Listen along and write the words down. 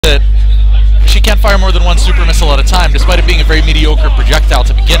actually can't fire more than one super missile at a time, despite it being a very mediocre projectile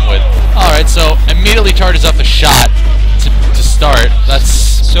to begin with. Alright, so immediately charges up a shot to start. That's...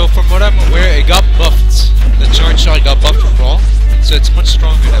 So from what I'm aware, it got buffed. The charge shot got buffed from Brawl, so it's much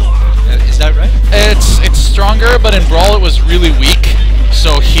stronger now. Is that right? It's stronger, but in Brawl it was really weak.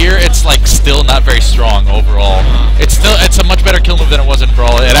 So here it's like still not very strong overall. It's a much better kill move than it was in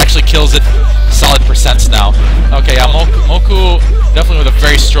Brawl. It actually kills it solid percents now. Okay, yeah, Moku definitely with a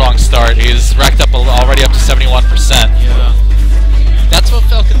very strong start. He's racked up already up to 71%. Yeah. That's what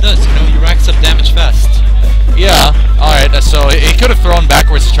Falcon does, you know, he racks up damage fast. Yeah, alright, so he could have thrown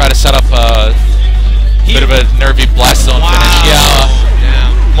backwards to try to set up a bit of a nervy blast zone finish.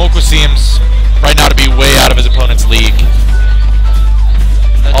 Yeah, Moku seems right now to be way out of his opponent's league.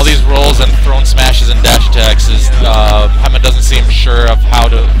 All these rolls and thrown smashes and dash attacks is Mohamed doesn't seem sure of how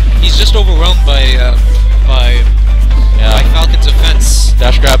to. He's just overwhelmed by Falcon's offense.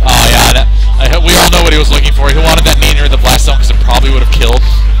 Dash grab. Oh yeah, we all know what he was looking for. He wanted that knee near the blast zone because it probably would have killed.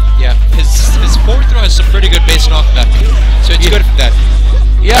 Yeah, his forward throw has some pretty good base and knockback, so it's good for that.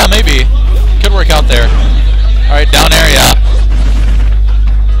 Yeah, maybe could work out there. All right, down area.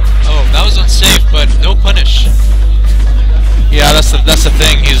 Oh, that was unsafe, but no punish. Yeah, that's the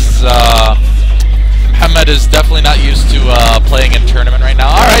thing. He's Mohamed is definitely not used to playing in tournament right now.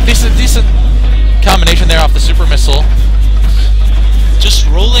 All right, decent combination there off the super missile. Just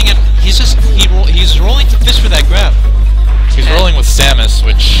rolling, and he's rolling to fish for that grab. He's rolling with Samus,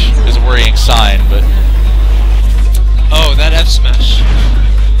 which is a worrying sign. But oh, that F smash.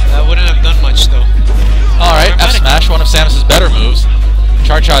 That wouldn't have done much though. All right, F smash, one of Samus's better moves.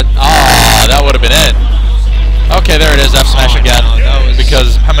 Charge shot. Ah, that would have been it. Okay, there it is, F smash again, no,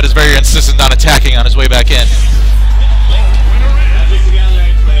 because Mohamed is very insistent on attacking on his way back in.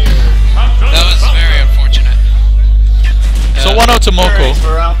 That was very unfortunate. So 1-0 to Moku.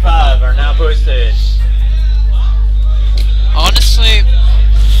 For round 5 are now posted. Honestly,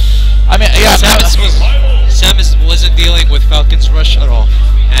 I mean, yeah, Samus wasn't dealing with Falcon's rush at all,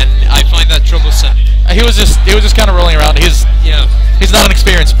 and I find that troublesome. He was just kind of rolling around. He's not an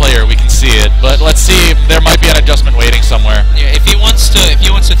experienced player. We can see it, but let's see. There might be an adjustment waiting somewhere. Yeah, if he wants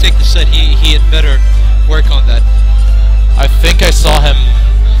to take the set, he had better work on that. I think I saw him.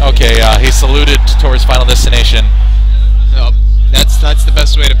 Okay, he saluted towards Final Destination. No, that's the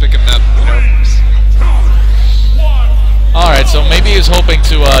best way to pick him up. You know. All right, so maybe he's hoping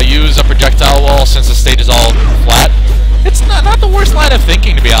to use a projectile wall since the stage is all flat. It's not the worst line of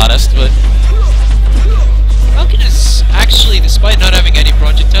thinking, to be honest, but. Falcon is actually, despite not having any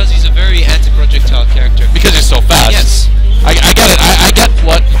projectiles, he's a very anti-projectile character. Because he's so fast. Yes. I get it. I get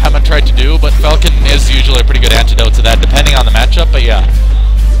what Mohamed tried to do, but Falcon is usually a pretty good antidote to that, depending on the matchup, but yeah.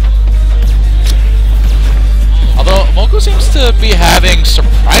 Although, Moku seems to be having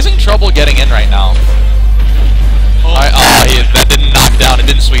surprising trouble getting in right now. Oh, that didn't knock down, it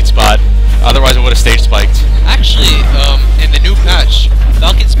didn't sweet spot. Otherwise it would have stage spiked. Actually, in the new patch,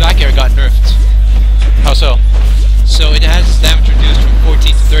 Falcon's back air got nerfed. How so? So it has its damage reduced from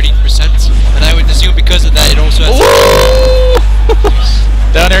 14 to 30%, and I would assume because of that it also has.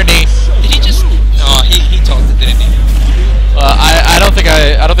 Down air knee. Did he just? No, he taunted, didn't he? I don't think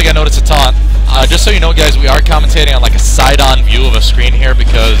I noticed a taunt. Just so you know, guys, we are commentating on like a side-on view of a screen here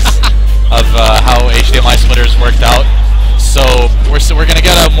because of how HDMI splitters worked out. So we're gonna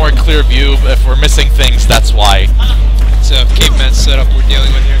get a more clear view. If we're missing things, that's why. It's a caveman setup we're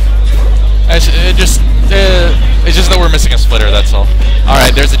dealing with here. It's just that we're missing a splitter, that's all.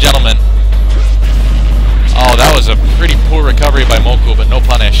 Alright, there's a gentleman. Oh, that was a pretty poor recovery by Moku, but no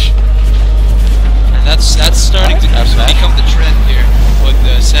punish. And that's starting to become the trend here with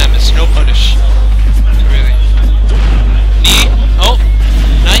Samus. No punish. Really. Knee. Oh,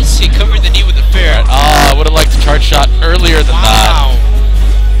 nice. He covered the knee with a fair. I would have liked to charge shot earlier than that.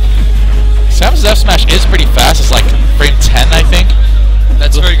 Samus' F smash is pretty fast. It's like frame 10, I think.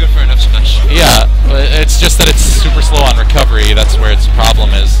 That's very good for an F smash. Yeah, but it's just that it's super slow on recovery. That's where its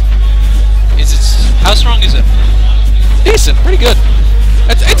problem is. How strong is it? Decent, pretty good.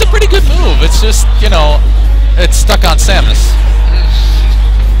 It's a pretty good move. It's just, you know, it's stuck on Samus.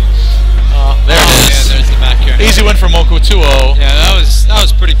 There it is. Yeah, there's the back here. Easy win for Moku 2-0. Yeah,